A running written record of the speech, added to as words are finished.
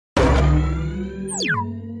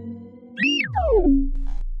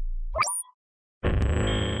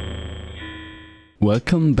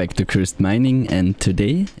Welcome back to Cursed Mining, and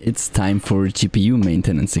today it's time for GPU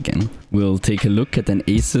maintenance again. We'll take a look at an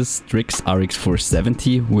Asus Strix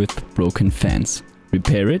RX470 with broken fans,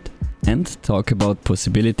 repair it, and talk about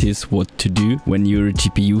possibilities what to do when your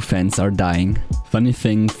GPU fans are dying. Funny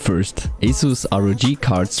thing first, Asus ROG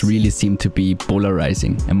cards really seem to be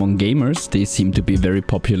polarizing. Among gamers they seem to be very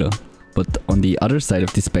popular. But on the other side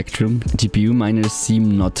of the spectrum, GPU miners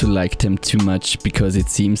seem not to like them too much, because it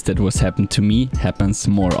seems that what's happened to me happens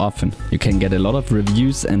more often. You can get a lot of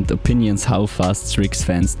reviews and opinions how fast Strix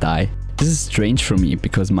fans die. This is strange for me,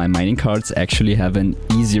 because my mining cards actually have an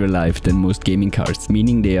easier life than most gaming cards,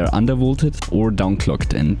 meaning they are undervolted or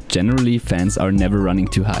downclocked, and generally fans are never running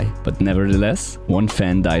too high. But nevertheless, one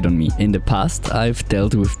fan died on me. In the past I've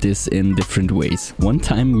dealt with this in different ways. One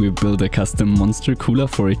time we built a custom monster cooler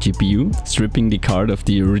for a GPU, stripping the card of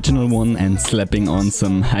the original one and slapping on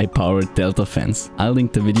some high-powered Delta fans. I'll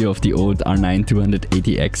link the video of the old R9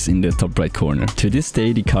 280X in the top right corner. To this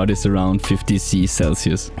day the card is around 50 C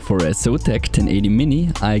Celsius. For a Zotac 1080 Mini,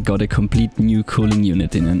 I got a complete new cooling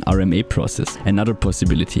unit in an RMA process, another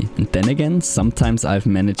possibility. And then again, sometimes I've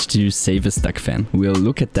managed to save a stuck fan. We'll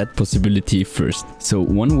look at that possibility first. So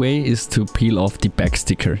one way is to peel off the back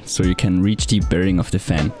sticker, so you can reach the bearing of the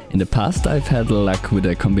fan. In the past I've had luck with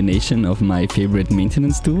a combination of my favorite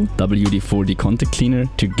maintenance tool, WD-40 contact cleaner,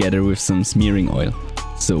 together with some smearing oil.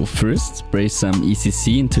 So first, spray some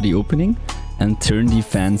ECC into the opening and turn the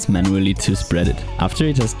fans manually to spread it. After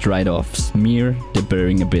it has dried off, smear the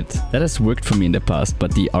bearing a bit. That has worked for me in the past,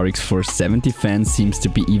 but the RX470 fan seems to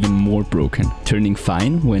be even more broken. Turning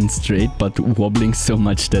fine when straight, but wobbling so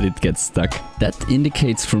much that it gets stuck. That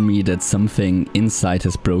indicates for me that something inside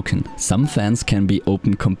has broken. Some fans can be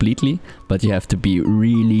opened completely, but you have to be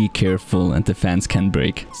really careful and the fans can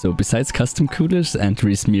break. So besides custom coolers and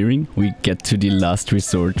resmearing, we get to the last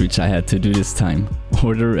resort, which I had to do this time.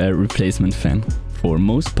 Order a replacement fan. For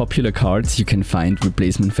most popular cards you can find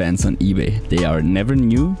replacement fans on eBay. They are never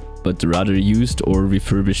new, but rather used or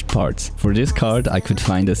refurbished parts. For this card I could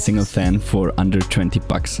find a single fan for under 20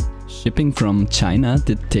 bucks. Shipping from China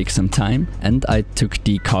did take some time, and I took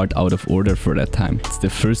the card out of order for that time. It's the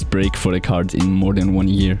first break for the card in more than 1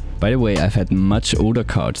 year. By the way, I've had much older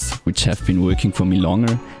cards which have been working for me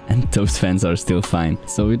longer, and those fans are still fine.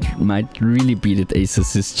 So it might really be that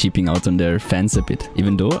Asus is cheaping out on their fans a bit,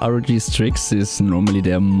 even though ROG Strix is normally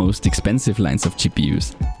their most expensive lines of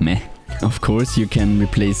GPUs. Meh. Of course, you can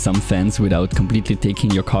replace some fans without completely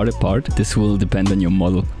taking your card apart. This will depend on your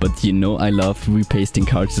model. But you know I love repasting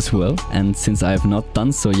cards as well. And since I have not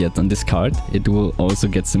done so yet on this card, it will also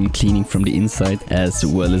get some cleaning from the inside, as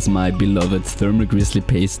well as my beloved thermal grizzly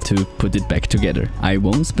paste to put it back together. I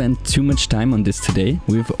won't spend too much time on this today.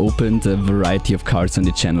 We've opened a variety of cards on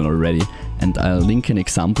the channel already, and I'll link an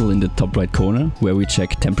example in the top right corner where we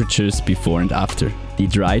check temperatures before and after. The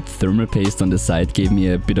dried thermal paste on the side gave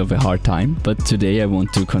me a bit of a hard time, but today I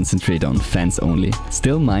want to concentrate on fans only.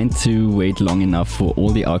 Still mind to wait long enough for all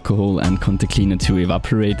the alcohol and contact cleaner to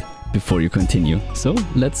evaporate before you continue. So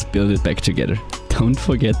let's build it back together. Don't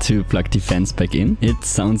forget to plug the fans back in. It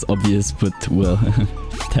sounds obvious, but well,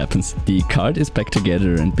 it happens. The card is back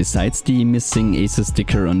together, and besides the missing Asus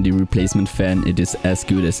sticker on the replacement fan, it is as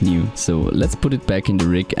good as new. So let's put it back in the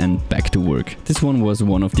rig and back to work. This one was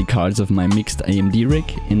one of the cards of my mixed AMD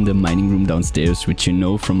rig in the mining room downstairs, which you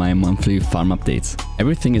know from my monthly farm updates.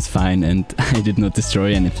 Everything is fine and I did not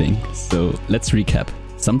destroy anything. So let's recap.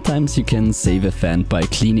 Sometimes you can save a fan by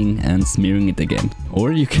cleaning and smearing it again.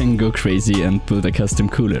 Or you can go crazy and build a custom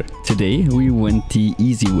cooler. Today we went the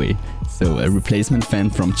easy way. So a replacement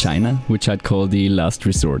fan from China, which I'd call the last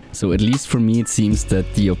resort. So at least for me it seems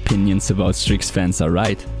that the opinions about Strix fans are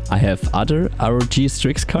right. I have other ROG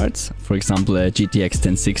Strix cards, for example a GTX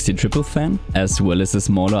 1060 triple fan, as well as a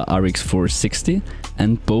smaller RX470,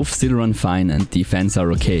 and both still run fine and the fans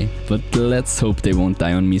are okay. But let's hope they won't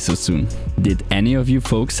die on me so soon. Did any of you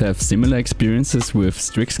folks have similar experiences with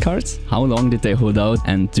Strix cards? How long did they hold out,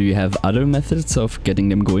 and do you have other methods of getting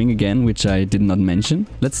them going again which I did not mention?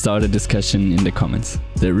 Let's start a discussion in the comments.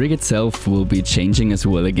 The rig itself will be changing as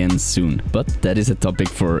well again soon, but that is a topic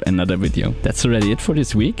for another video. That's already it for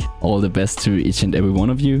this week. All the best to each and every one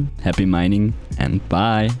of you. Happy mining and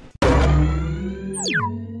bye!